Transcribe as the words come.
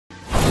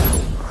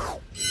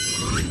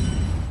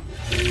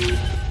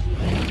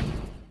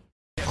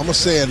gonna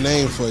say a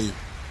name for you,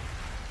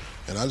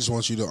 and I just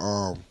want you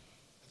to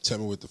tell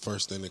me what the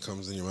first thing that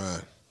comes in your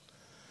mind.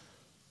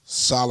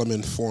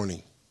 Solomon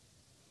Forney.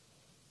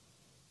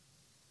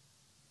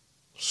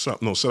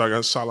 No, say that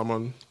again.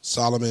 Solomon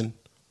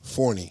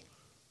Forney.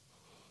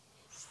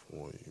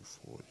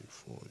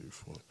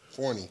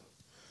 Forney.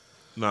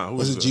 Nah, who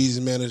What's is the that?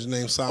 Jeezy manager's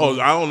name?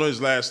 Solomon? Oh, I don't know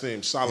his last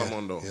name.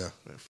 Solomon, though. Yeah.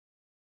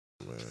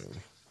 Man.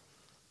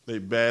 They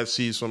bad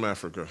seeds from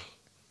Africa.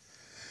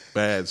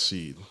 Bad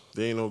seed.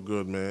 They ain't no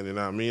good, man. You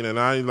know what I mean? And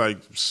I like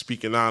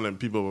speaking on and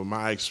people with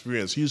my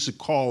experience. He used to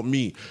call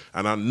me,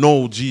 and I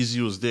know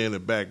Jeezy was there in the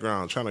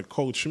background trying to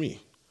coach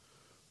me.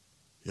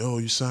 Yo,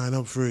 you sign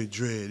up for it,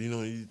 Dread. You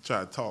know, you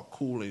try to talk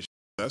cool and shit.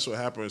 That's what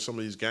happened with some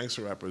of these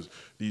gangster rappers.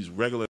 These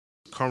regular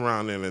come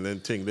around in and then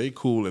think they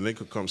cool and they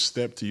could come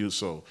step to you.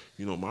 So,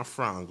 you know, my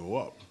frown go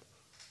up.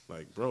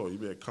 Like, bro, you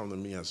better come to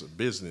me as a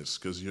business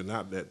because you're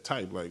not that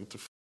type. Like, what the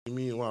you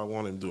mean what I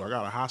want him to do? I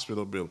got a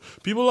hospital bill.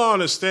 People don't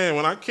understand.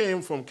 When I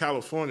came from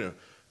California,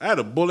 I had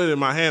a bullet in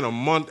my hand a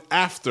month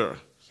after.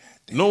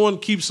 No one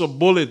keeps a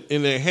bullet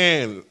in their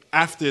hand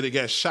after they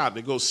get shot.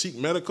 They go seek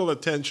medical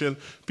attention.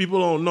 People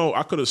don't know.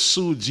 I could have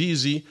sued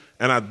Jeezy,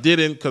 and I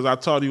didn't because I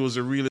thought he was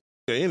a real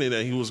in it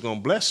and he was going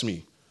to bless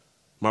me.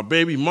 My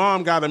baby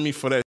mom got at me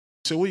for that.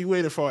 She said, what you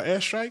waiting for, an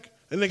airstrike?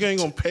 That nigga ain't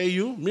going to pay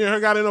you. Me and her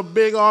got in a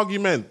big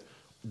argument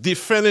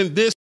defending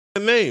this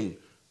name.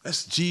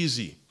 That's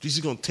Jeezy.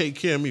 Jeezy going to take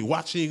care of me.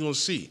 Watch and you going to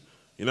see.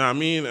 You know what I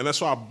mean? And that's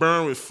why I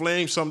burn with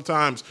flame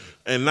sometimes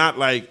and not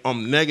like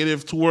I'm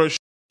negative towards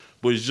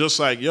but it's just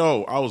like,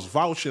 yo, I was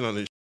vouching on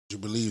this. You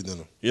believed in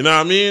him. You know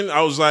what I mean?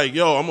 I was like,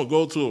 yo, I'm going to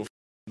go to a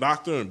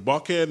doctor in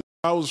Buckhead.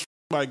 I was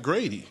like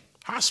Grady,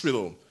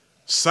 hospital,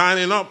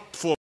 signing up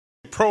for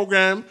a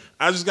program.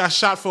 I just got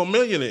shot for $1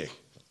 million.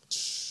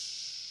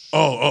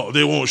 Oh,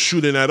 they weren't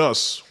shooting at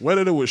us.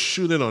 Whether they were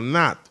shooting or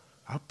not,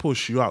 I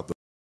push you out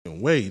the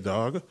way,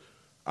 dog.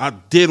 I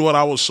did what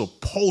I was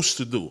supposed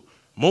to do.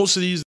 Most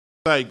of these,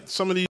 like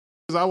some of these,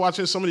 I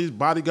watching some of these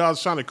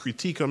bodyguards trying to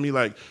critique on me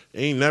like,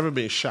 ain't never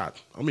been shot.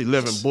 I'm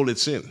 11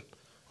 bullets in.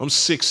 I'm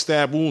 6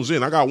 stab wounds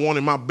in. I got one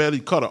in my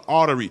belly, cut an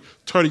artery,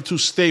 32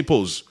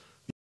 staples.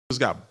 These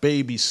got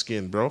baby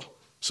skin, bro.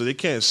 So they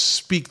can't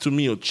speak to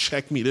me or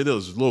check me. They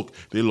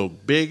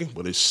look big,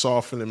 but they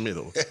soft in the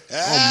middle.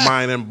 I don't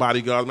mind them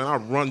bodyguards, man. I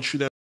run through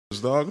them,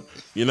 dog.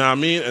 You know what I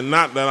mean? And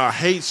not that I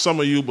hate some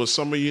of you, but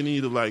some of you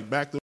need to like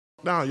back the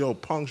down. Yo,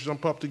 punks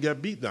jump up to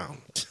get beat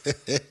down.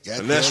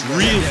 And that's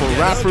real for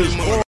rappers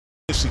or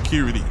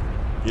security.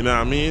 You know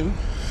what I mean?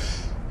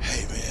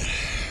 Hey,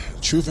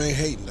 man. Truth ain't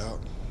hating,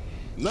 dog.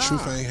 Nah.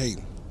 Truth ain't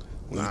hating.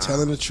 When you're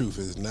telling the truth,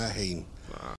 it's not hating.